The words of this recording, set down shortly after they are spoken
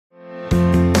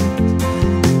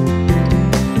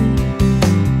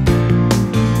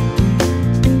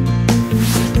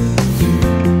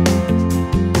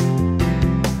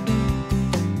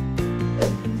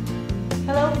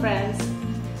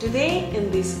Today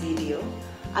in this video,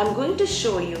 I'm going to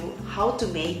show you how to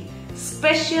make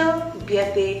Special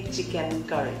Biate Chicken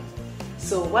Curry.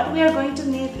 So what we are going to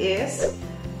need is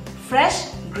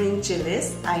fresh green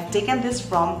chilies. I've taken this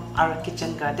from our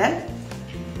kitchen garden,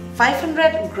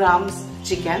 500 grams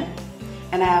chicken,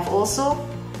 and I have also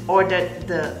ordered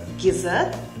the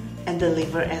gizzard and the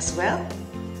liver as well,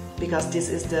 because this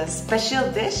is the special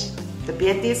dish, the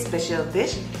Biate special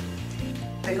dish.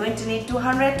 We're going to need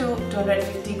 200 to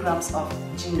 250 grams of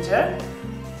ginger.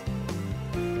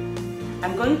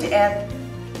 I'm going to add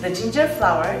the ginger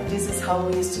flour. This is how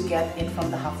we used to get it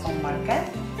from the half-farm market.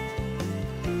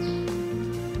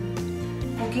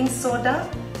 Cooking soda,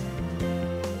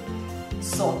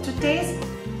 salt to taste.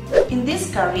 In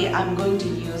this curry, I'm going to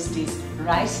use this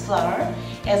rice flour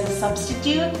as a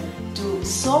substitute to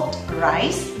soaked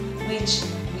rice, which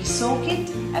we soak it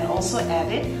and also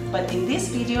add it, but in this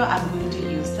video I'm going to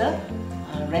use the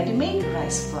ready-made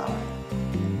rice flour.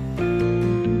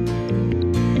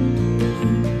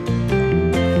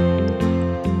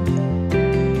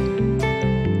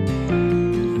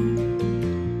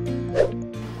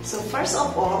 So first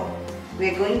of all, we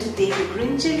are going to take the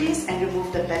green chilies and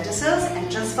remove the pedicels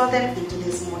and transfer them into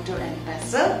this mortar and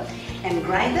pestle and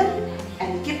grind them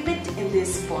and keep it in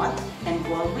this pot and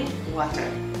boil with water.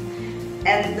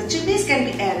 And the chilies can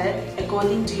be added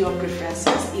according to your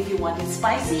preferences. If you want it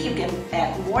spicy, you can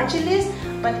add more chilies.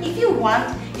 But if you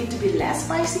want it to be less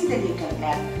spicy, then you can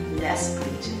add less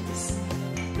green chilies.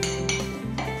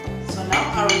 So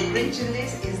now our green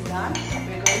chilies is done.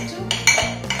 We're going to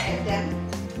add them.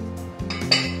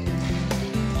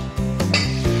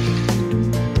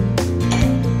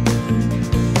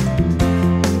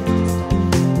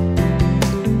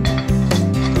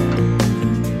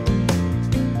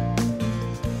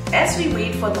 As we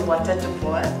wait for the water to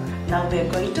boil, now we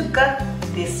are going to cut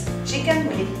this chicken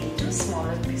meat into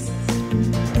smaller pieces.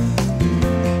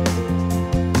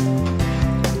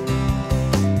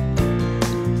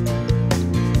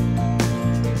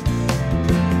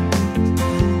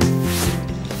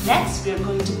 Next, we are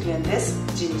going to blend this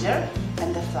ginger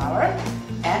and the flour,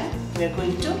 and we are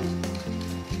going to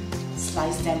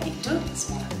slice them into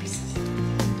smaller pieces.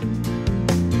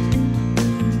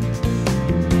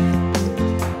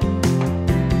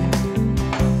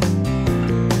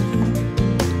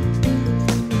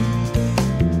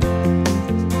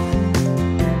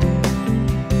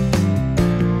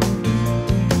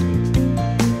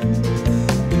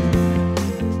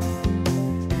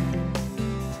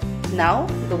 Now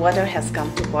the water has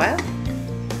come to boil,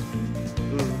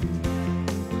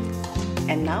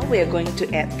 and now we are going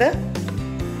to add the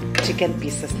chicken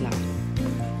pieces now.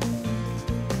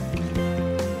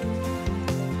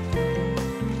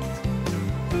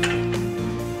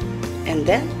 And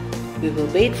then we will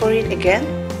wait for it again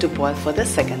to boil for the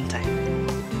second time.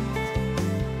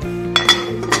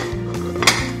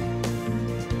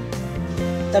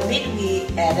 The meat we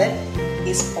added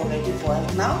is already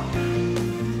boiled now.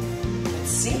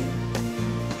 See?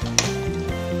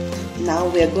 Now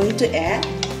we are going to add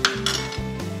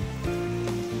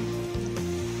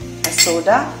a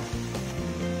soda.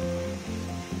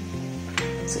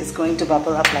 So it's going to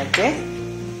bubble up like this.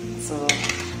 So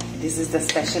this is the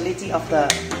specialty of the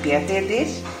Biate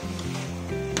dish.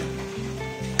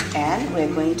 And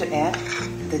we're going to add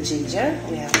the ginger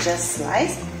we have just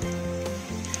sliced,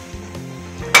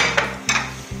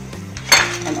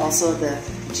 and also the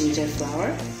ginger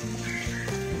flour.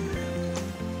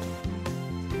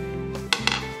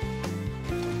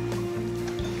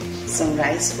 Some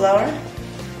rice flour,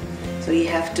 so you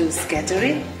have to scatter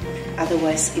it,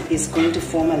 otherwise it is going to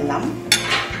form a lump.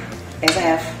 As I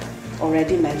have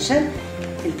already mentioned,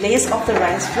 in place of the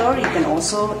rice flour you can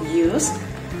also use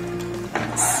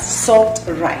soaked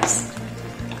rice.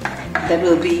 That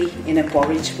will be in a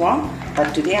porridge form,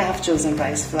 but today I have chosen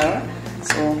rice flour,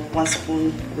 so 1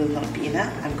 spoon will not be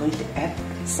enough. I'm going to add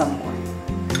some more.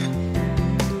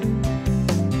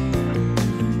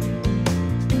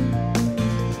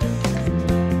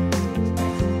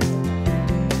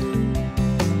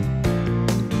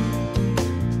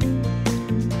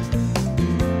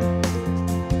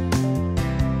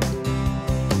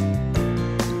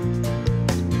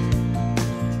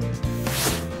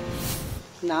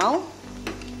 Now,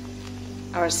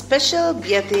 our special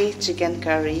Biate chicken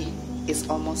curry is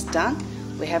almost done.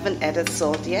 We haven't added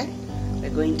salt yet.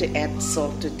 We're going to add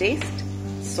salt to taste.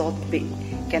 Salt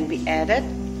can be added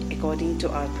according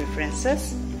to our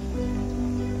preferences.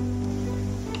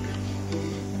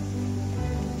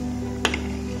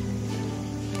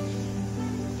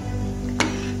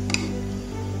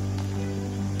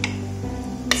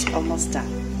 almost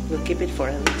done. We'll keep it for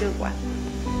a little while.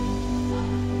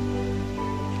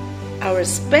 Our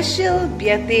special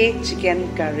Biate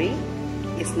chicken curry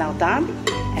is now done.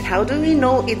 And how do we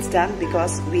know it's done?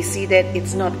 Because we see that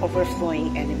it's not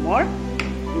overflowing anymore.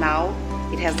 Now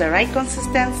it has the right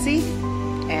consistency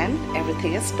and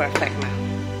everything is perfect now.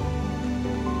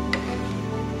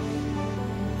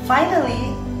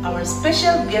 Finally, our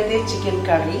special Biate chicken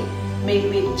curry made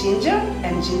with ginger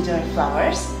and ginger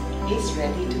flowers is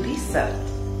ready to be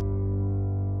served.